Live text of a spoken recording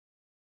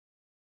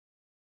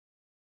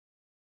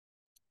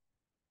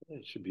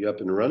It should be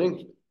up and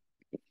running.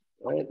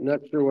 I'm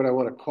not sure what I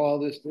want to call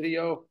this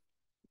video.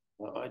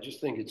 I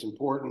just think it's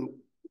important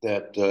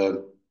that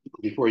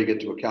before you get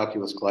to a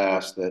calculus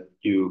class that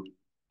you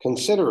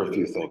consider a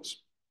few things.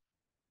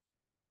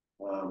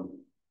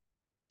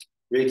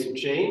 Rates of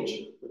change,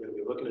 we're going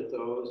to be looking at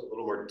those a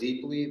little more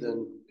deeply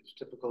than is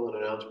typical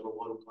in an Algebra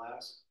 1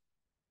 class.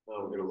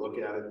 We're going to look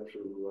at it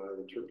through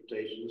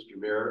interpretations,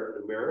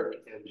 numeric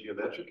and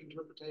geometric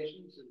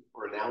interpretations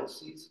or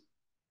analyses.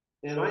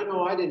 And I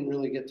know I didn't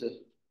really get to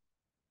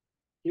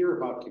hear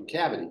about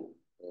concavity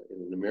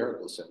in a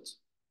numerical sense,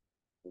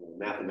 in a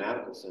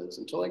mathematical sense,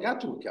 until I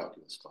got to a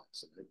calculus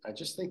class. And I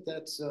just think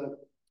that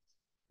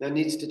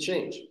needs to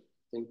change. I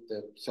think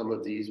that some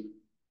of these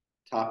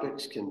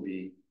topics can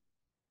be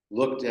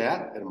looked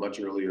at a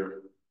much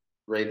earlier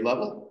grade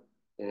level.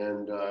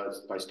 And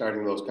by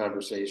starting those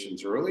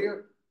conversations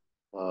earlier,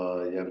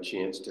 you have a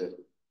chance to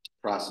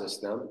process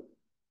them,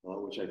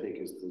 which I think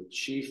is the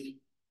chief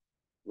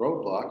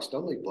roadblock,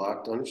 stumbling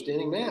block to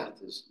understanding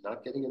math, is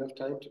not getting enough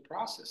time to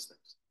process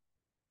things.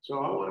 So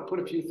I want to put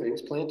a few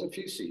things, plant a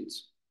few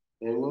seeds,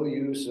 and we'll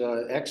use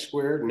x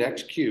squared and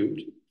x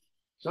cubed.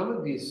 Some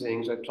of these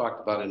things I've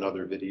talked about in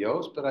other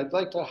videos, but I'd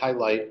like to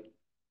highlight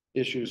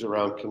issues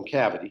around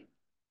concavity,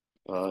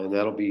 and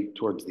that'll be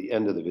towards the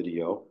end of the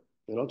video.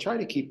 And I'll try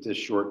to keep this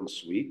short and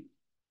sweet,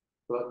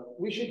 but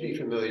we should be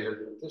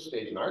familiar at this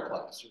stage in our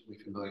class, should be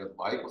familiar with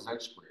y equals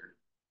x squared.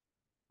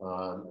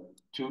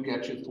 2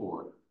 gets you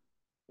 4.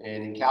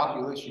 And in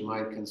calculus, you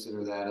might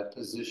consider that a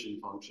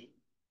position function.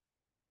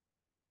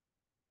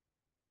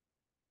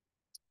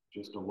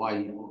 Just a y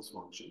equals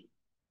function.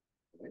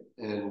 Right?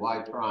 And y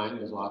prime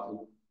is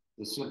often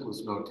the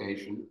simplest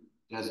notation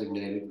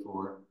designated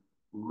for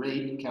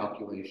rate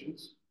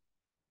calculations.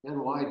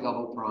 And y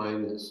double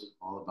prime is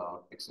all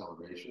about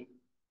acceleration.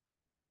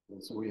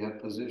 And so we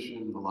have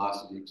position,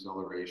 velocity,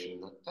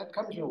 acceleration. That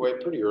comes your way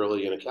pretty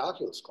early in a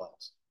calculus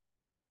class.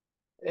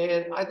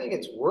 And I think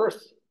it's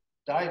worth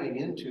diving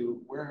into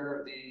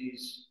where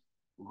these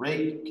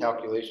rate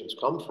calculations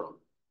come from.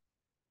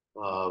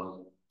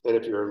 And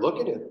if you're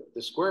looking at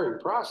the squaring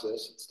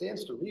process, it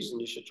stands to reason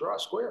you should draw a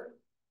square.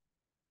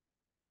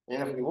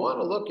 And if we want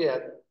to look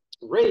at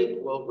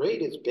rate, well,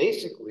 rate is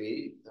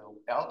basically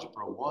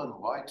algebra 1,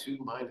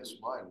 y2 minus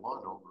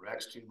y1 over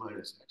x2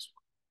 minus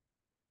x1.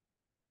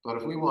 But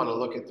if we want to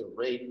look at the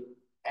rate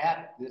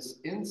at this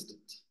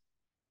instant,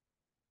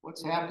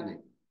 what's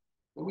happening?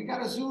 And we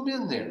got to zoom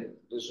in there.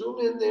 To zoom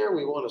in there,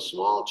 we want a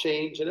small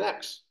change in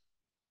x.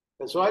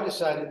 And so I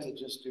decided to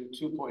just do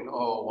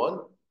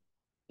 2.001.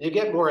 You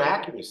get more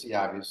accuracy,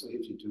 obviously,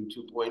 if you do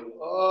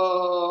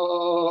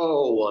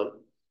 2.001.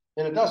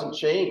 And it doesn't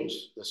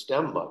change the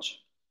stem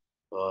much.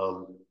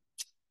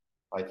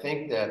 I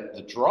think that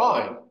the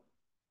drawing,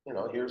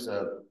 here's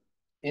a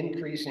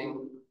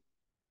increasing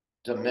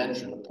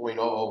dimension of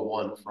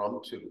 0.001 from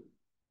 2.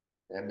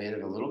 That made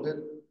it a little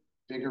bit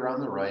bigger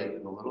on the right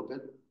and a little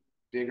bit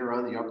bigger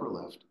on the upper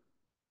left.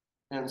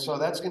 And so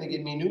that's going to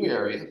give me new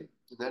area.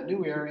 And that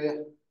new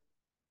area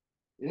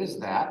is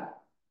that.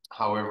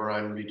 However,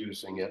 I'm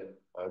reducing it.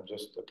 I'm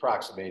just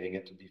approximating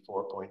it to be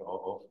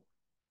 4.004.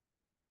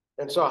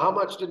 And so how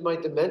much did my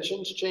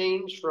dimensions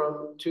change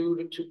from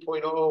 2 to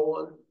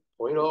 2.001?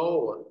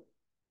 0.001.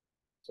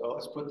 So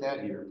let's put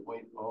that here,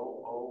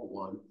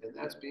 0.001. And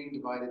that's being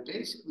divided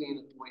basically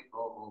into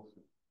 0.004.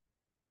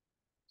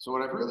 So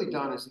what I've really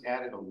done is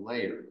added a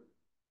layer.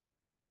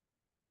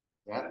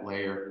 That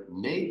layer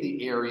made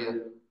the area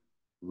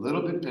a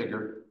little bit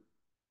bigger.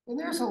 And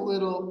there's a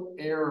little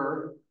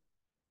error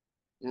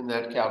in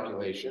that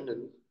calculation.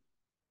 And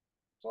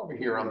it's over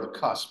here on the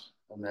cusp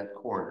on that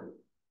corner.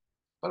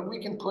 But we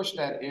can push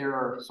that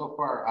error so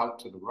far out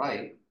to the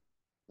right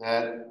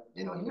that,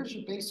 here's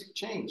your basic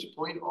change,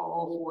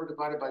 0.004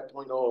 divided by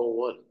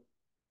 0.001.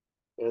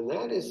 And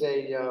that is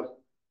a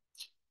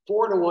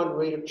 4-to-1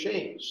 rate of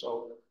change.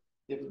 So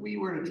if we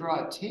were to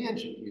draw a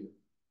tangent here,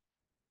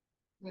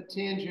 that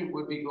tangent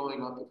would be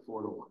going up at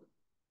 4-to-1.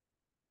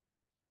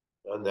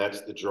 And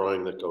that's the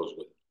drawing that goes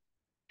with it.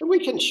 And we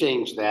can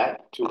change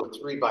that to a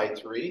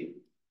 3x3.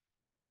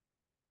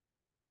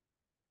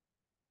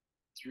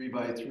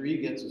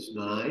 3x3 gets us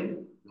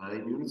 9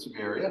 units of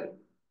area.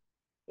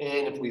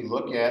 And if we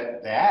look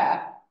at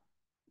that,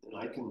 then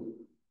I can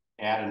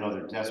add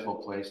another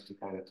decimal place to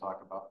kind of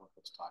talk about what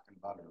I was talking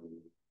about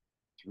earlier.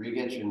 3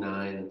 gets you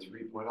 9, and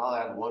 3 point, I'll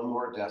add one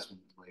more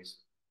decimal place.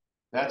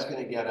 That's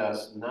going to get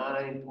us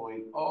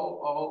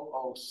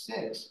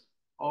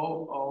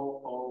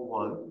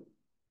 9.00060001.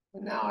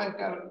 And now I've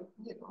got a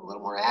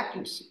little more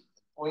accuracy.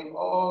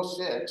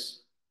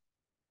 0.006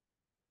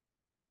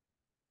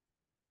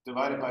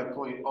 divided by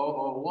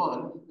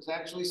 0.001 is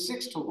actually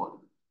 6-to-1.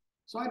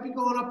 So I'd be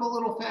going up a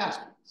little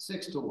faster,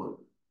 6-to-1.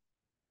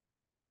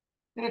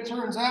 And it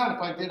turns out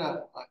if I did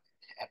at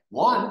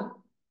 1,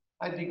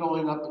 I'd be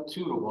going up at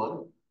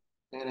 2-to-1.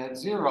 And at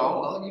 0,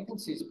 well, you can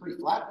see it's pretty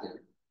flat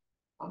there.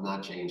 I'm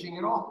not changing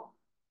at all.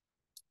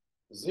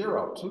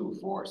 0, 2,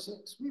 4,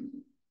 6.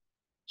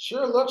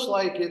 Sure looks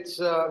like it's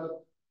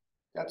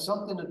got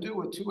something to do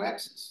with 2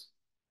 x's.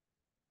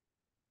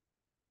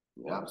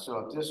 Yeah, so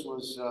if this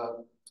was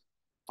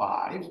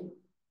 5,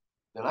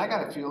 then I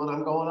got a feeling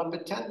I'm going up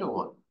at 10 to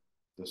 1. If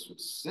this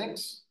was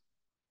 6,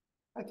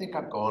 I think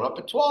I'm going up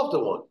at 12 to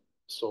 1,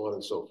 so on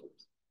and so forth.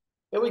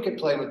 And we can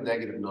play with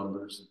negative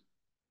numbers and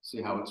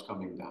see how it's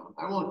coming down.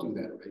 I won't do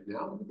that right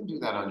now. You can do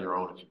that on your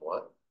own if you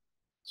want.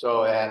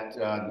 So at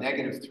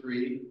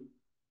 -3,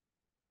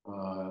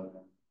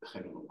 I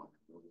don't know what to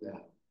do with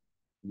that.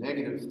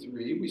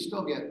 -3, we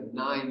still get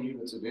 9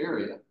 units of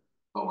area,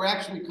 but we're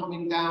actually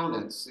coming down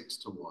at 6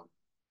 to 1.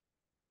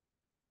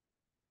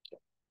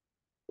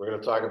 We're going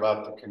to talk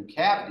about the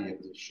concavity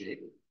of this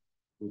shape,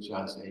 which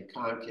has a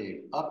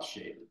concave up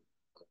shape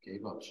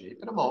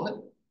in a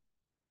moment.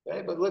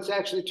 Okay, but let's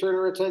actually turn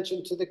our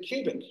attention to the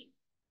cubic.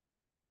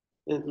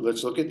 And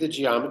let's look at the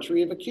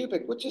geometry of a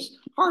cubic, which is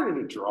harder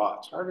to draw.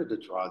 It's harder to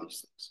draw these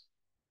things.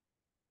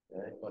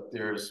 Okay, but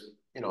there's,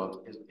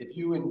 if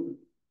you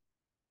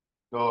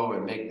go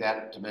and make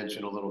that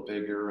dimension a little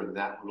bigger and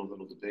that one a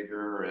little bit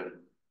bigger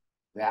and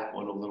that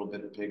one a little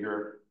bit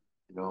bigger,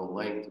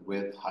 length,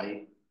 width,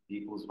 height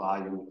equals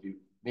volume. If you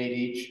made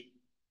each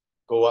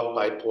go up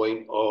by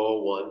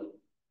 0.001,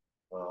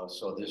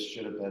 so this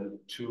should have been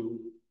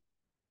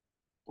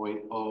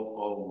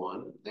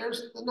 2.001.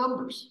 There's the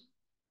numbers.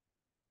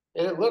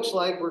 And it looks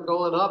like we're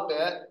going up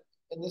at,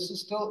 and this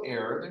is still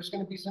error. There's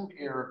going to be some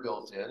error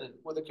built in. And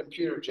with a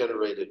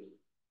computer-generated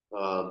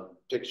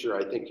picture,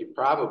 I think you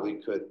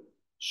probably could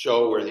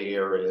show where the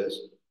error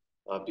is.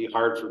 It'd be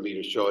hard for me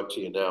to show it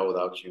to you now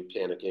without you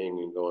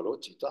panicking and going,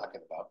 what's he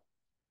talking about?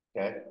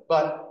 Okay,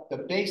 but the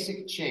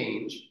basic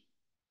change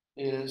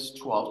is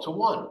 12 to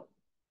 1.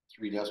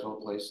 3 decimal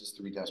places,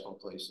 3 decimal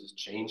places,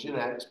 change in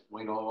X,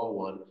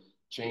 0.001,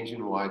 change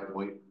in Y,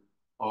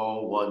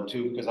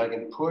 0.012, because I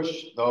can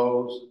push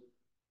those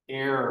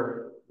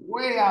error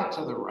way out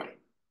to the right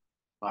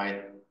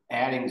by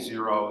adding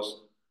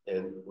zeros,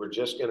 and we're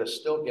just going to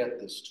still get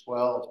this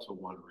 12 to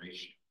 1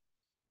 ratio.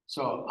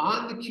 So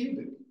on the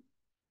cubic,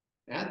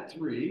 at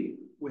 3,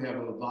 we have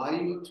a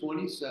volume of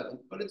 27,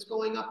 but it's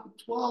going up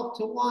 12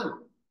 to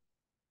 1.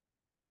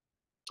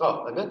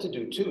 Oh, I meant to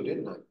do 2,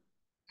 didn't I?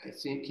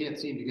 Can't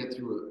seem to get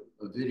through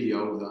a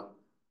video without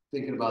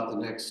thinking about the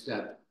next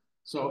step.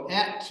 So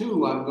at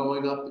 2, I'm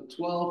going up to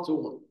 12 to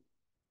 1.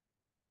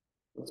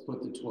 Let's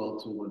put the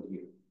 12 to 1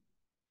 here.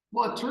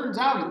 Well, it turns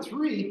out at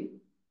 3,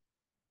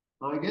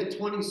 I get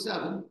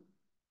 27,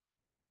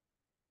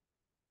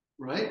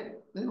 right?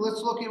 Then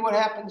let's look at what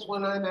happens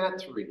when I'm at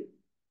 3.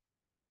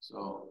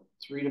 So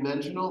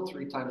 3-dimensional,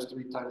 3 times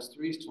 3 times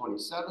 3 is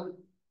 27.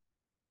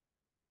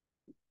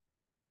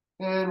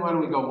 And why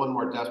don't we go one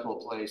more decimal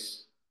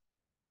place?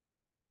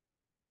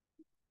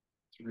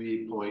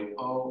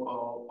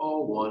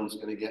 3.0001 is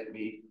going to get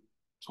me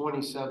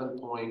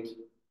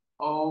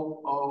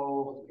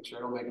 27.00, make sure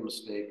I don't make a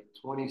mistake,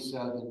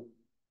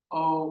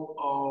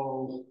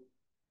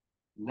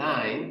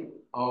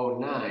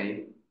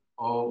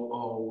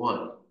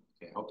 27.009.001.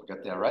 Okay, I hope I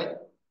got that right. I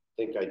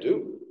think I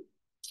do.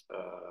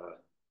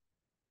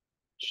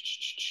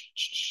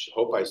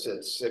 Hope I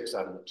said 6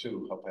 out of the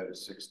 2. Hope I had a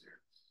 6 there.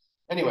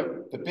 Anyway,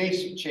 the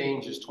basic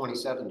change is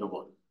 27 to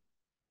 1.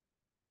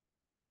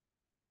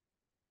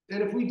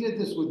 And if we did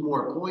this with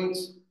more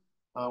points,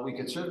 we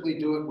could certainly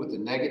do it with the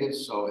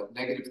negatives. So at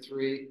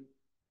 -3,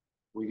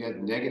 we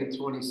get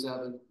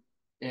 -27.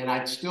 And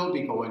I'd still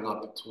be going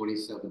up at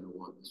 27 to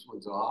 1. This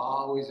one's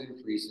always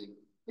increasing,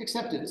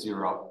 except at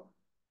 0.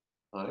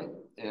 All right.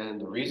 And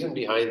the reason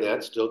behind that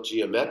is still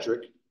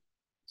geometric.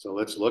 So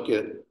let's look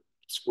at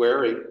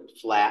squaring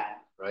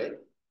flat, right?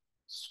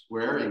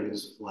 Squaring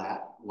is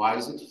flat. Why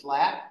is it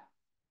flat?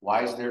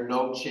 Why is there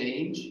no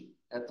change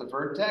at the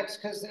vertex?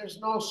 Because there's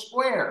no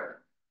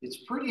square.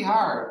 It's pretty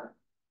hard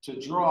to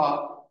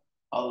draw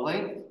a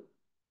length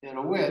and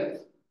a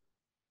width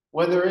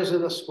when there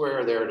isn't a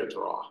square there to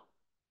draw.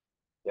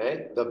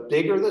 Okay? The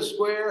bigger the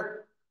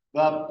square,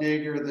 the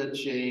bigger the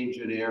change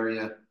in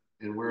area.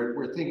 And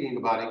we're thinking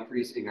about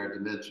increasing our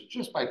dimension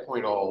just by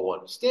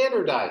 0.001.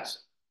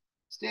 Standardize.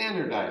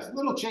 Standardize.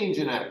 Little change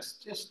in X.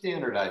 Just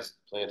standardize.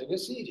 Planting a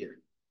seed here.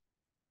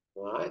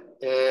 All right.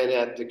 And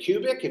at the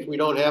cubic, if we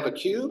don't have a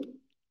cube,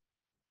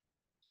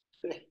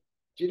 if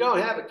you don't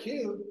have a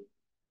cube,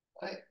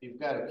 right, you've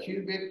got a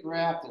cubic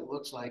graph that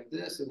looks like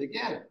this. And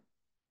again,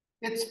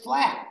 it's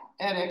flat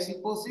at X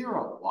equals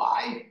 0.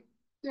 Why?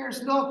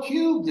 There's no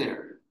cube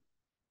there.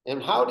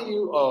 And how do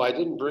you, oh, I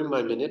didn't bring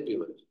my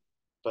manipulative,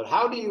 but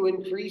how do you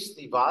increase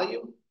the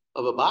volume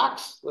of a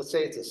box? Let's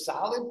say it's a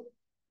solid,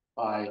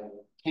 by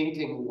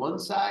painting one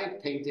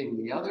side, painting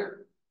the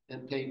other,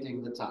 and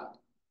painting the top.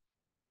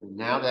 And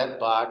now that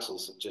box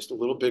is just a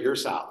little bigger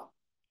solid.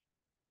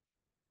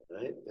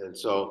 Right? And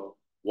so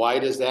why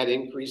does that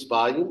increase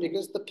volume?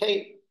 Because the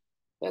paint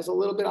has a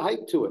little bit of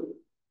height to it.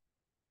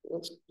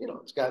 It's,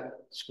 it's got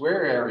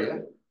square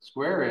area,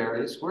 square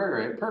area, square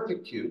area,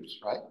 perfect cubes,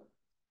 right?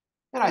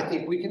 And I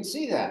think we can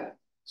see that.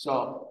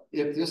 So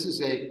if this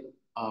is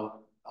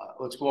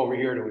let's go over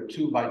here to a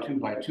 2 by 2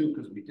 by 2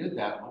 because we did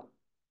that one.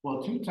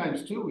 Well, 2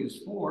 times 2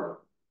 is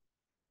 4,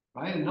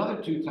 right?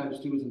 Another 2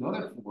 times 2 is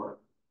another 4.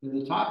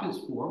 and the top is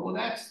 4. Well,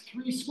 that's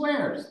 3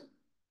 squares.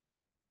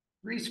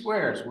 3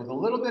 squares with a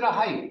little bit of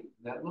height.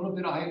 That little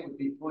bit of height would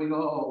be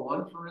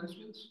 0.001, for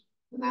instance.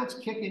 And that's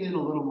kicking in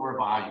a little more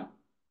volume.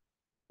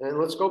 And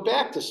let's go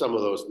back to some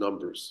of those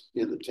numbers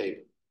in the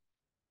table.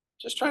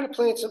 Just trying to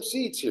plant some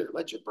seeds here.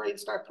 Let your brain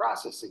start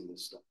processing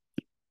this stuff.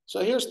 So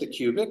here's the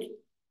cubic.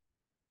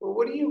 Well,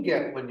 what do you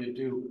get when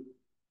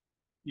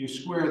you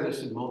square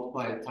this and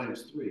multiply it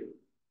times 3?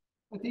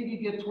 I think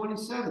you get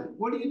 27.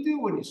 What do you do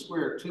when you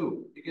square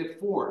 2? You get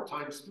 4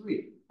 times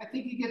 3. I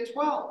think you get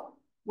 12.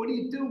 What do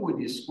you do when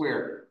you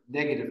square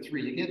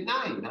 -3? You get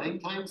 9. 9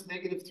 times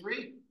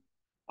 -3.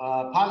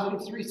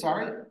 Positive 3,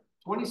 sorry,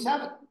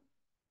 27.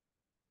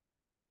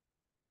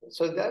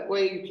 So that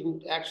way you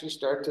can actually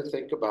start to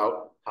think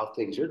about how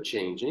things are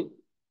changing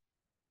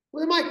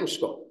with a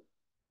microscope.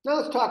 Now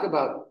let's talk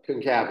about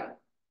concavity.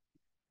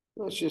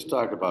 Let's just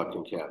talk about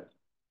concavity.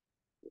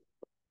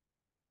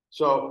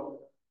 So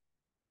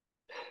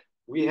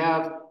we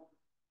have,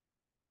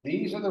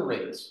 these are the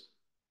rates.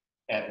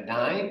 At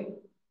 9,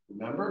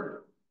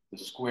 remember, the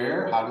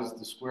square, how does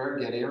the square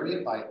get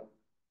area? By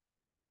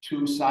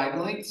 2 side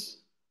lengths.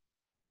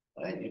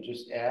 Right? You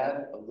just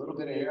add a little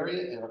bit of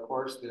area, and of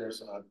course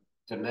there's a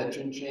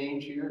dimension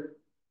change here,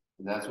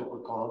 and that's what we're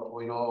calling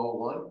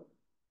 0.001.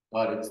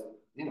 But it's,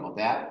 you know,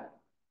 that,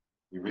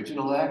 the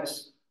original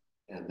x,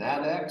 and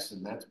that's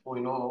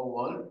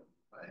 0.001.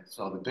 Right?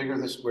 So the bigger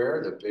the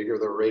square, the bigger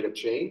the rate of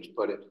change,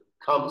 but it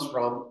comes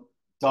from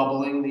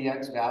doubling the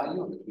x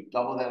value. And if we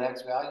double that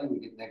x value, we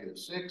get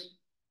 -6,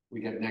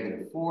 we get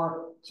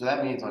 -4. So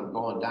that means I'm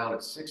going down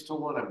at 6 to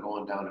 1, I'm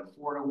going down at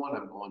 4 to 1,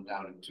 I'm going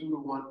down at 2 to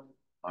 1.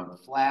 I'm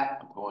flat,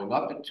 I'm going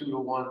up at 2 to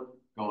 1,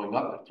 going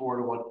up at 4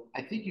 to 1.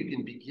 I think you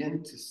can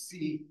begin to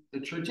see the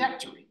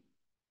trajectory.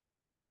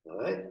 All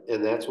right,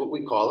 and that's what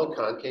we call a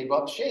concave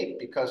up shape,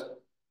 because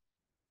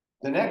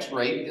the next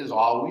rate is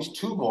always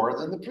 2 more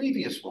than the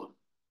previous one.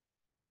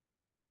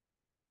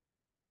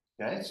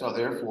 Okay, so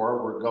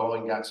therefore we're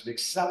got some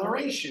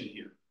acceleration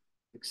here.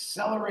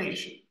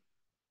 Acceleration.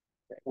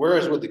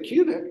 Whereas with the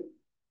cubic,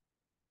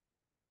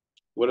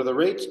 what are the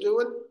rates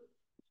doing?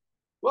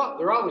 Well,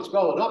 they're always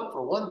going up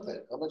for one thing.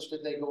 How much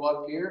did they go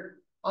up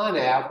here? On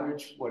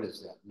average, what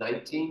is that?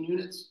 19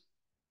 units.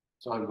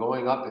 So I'm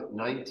going up at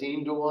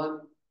 19 to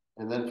 1.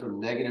 And then from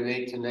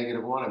 -8 to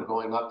 -1, I'm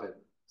going up at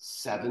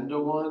 7 to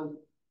 1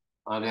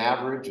 on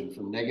average. And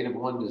from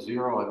 -1 to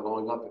 0, I'm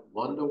going up at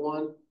 1 to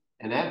 1.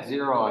 And at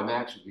 0, I'm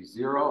actually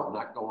 0. I'm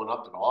not going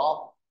up at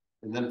all.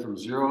 And then from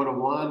 0 to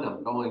 1,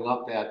 I'm going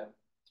up at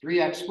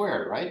 3x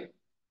squared, right?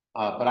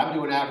 But I'm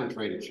doing average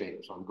rate of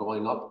change. So I'm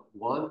going up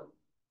 1.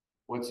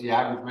 What's the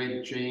average rate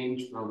of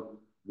change from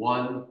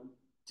 1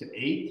 to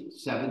 8?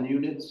 7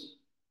 units.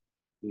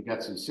 You've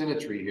got some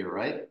symmetry here,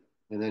 right?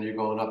 And then you're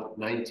going up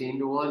 19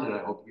 to 1, and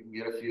I hope you can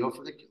get a feel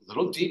for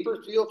little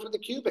deeper feel for the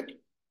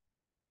cubic.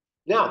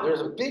 Now,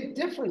 there's a big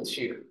difference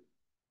here,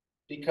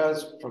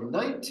 because from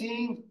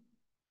 19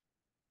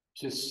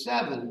 to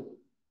 7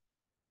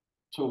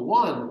 to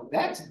 1,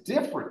 that's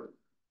different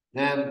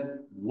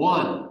than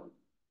 1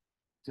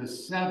 to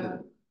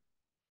 7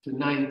 to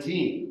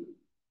 19.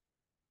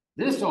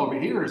 This over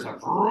here is a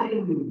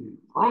vroom,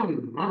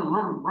 vroom, vroom,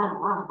 vroom,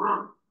 vroom,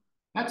 vroom.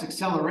 That's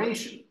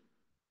acceleration.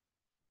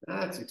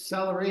 That's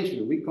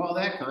acceleration. We call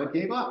that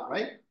concave up,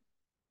 right?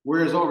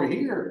 Whereas over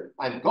here,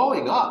 I'm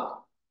going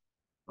up,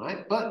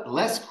 right? But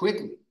less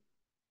quickly.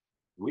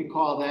 We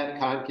call that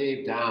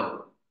concave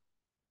down.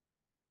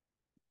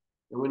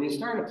 And when you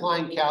start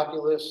applying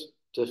calculus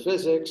to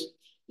physics,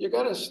 you're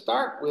going to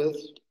start with,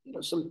 you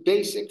know, some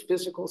basic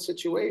physical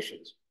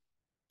situations.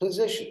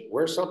 Position,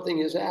 where something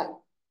is at.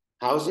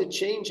 How is it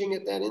changing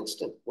at that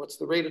instant? What's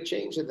the rate of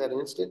change at that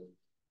instant?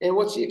 And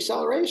what's the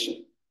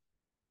acceleration?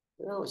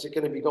 You know, is it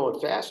going to be going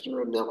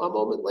faster a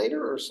moment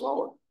later or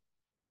slower?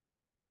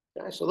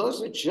 Okay, so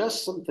those are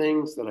just some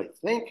things that I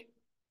think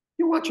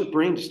you want your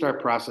brain to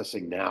start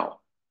processing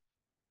now.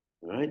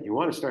 All right, you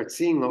want to start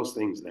seeing those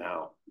things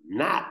now,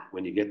 not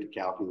when you get to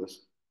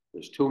calculus.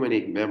 There's too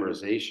many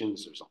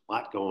memorizations. There's a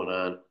lot going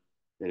on.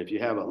 And if you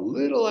have a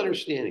little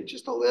understanding,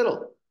 just a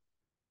little,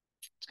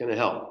 it's going to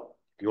help.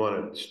 If you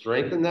want to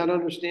strengthen that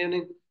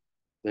understanding,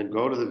 then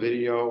go to the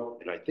video,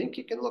 and I think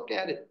you can look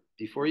at it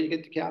before you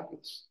get to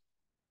calculus.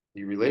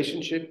 The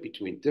relationship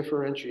between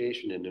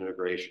differentiation and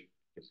integration.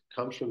 It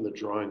comes from the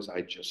drawings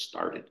I just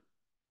started.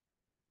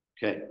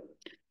 Okay,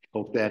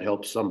 hope that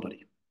helps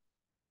somebody.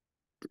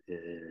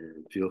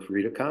 And feel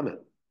free to comment.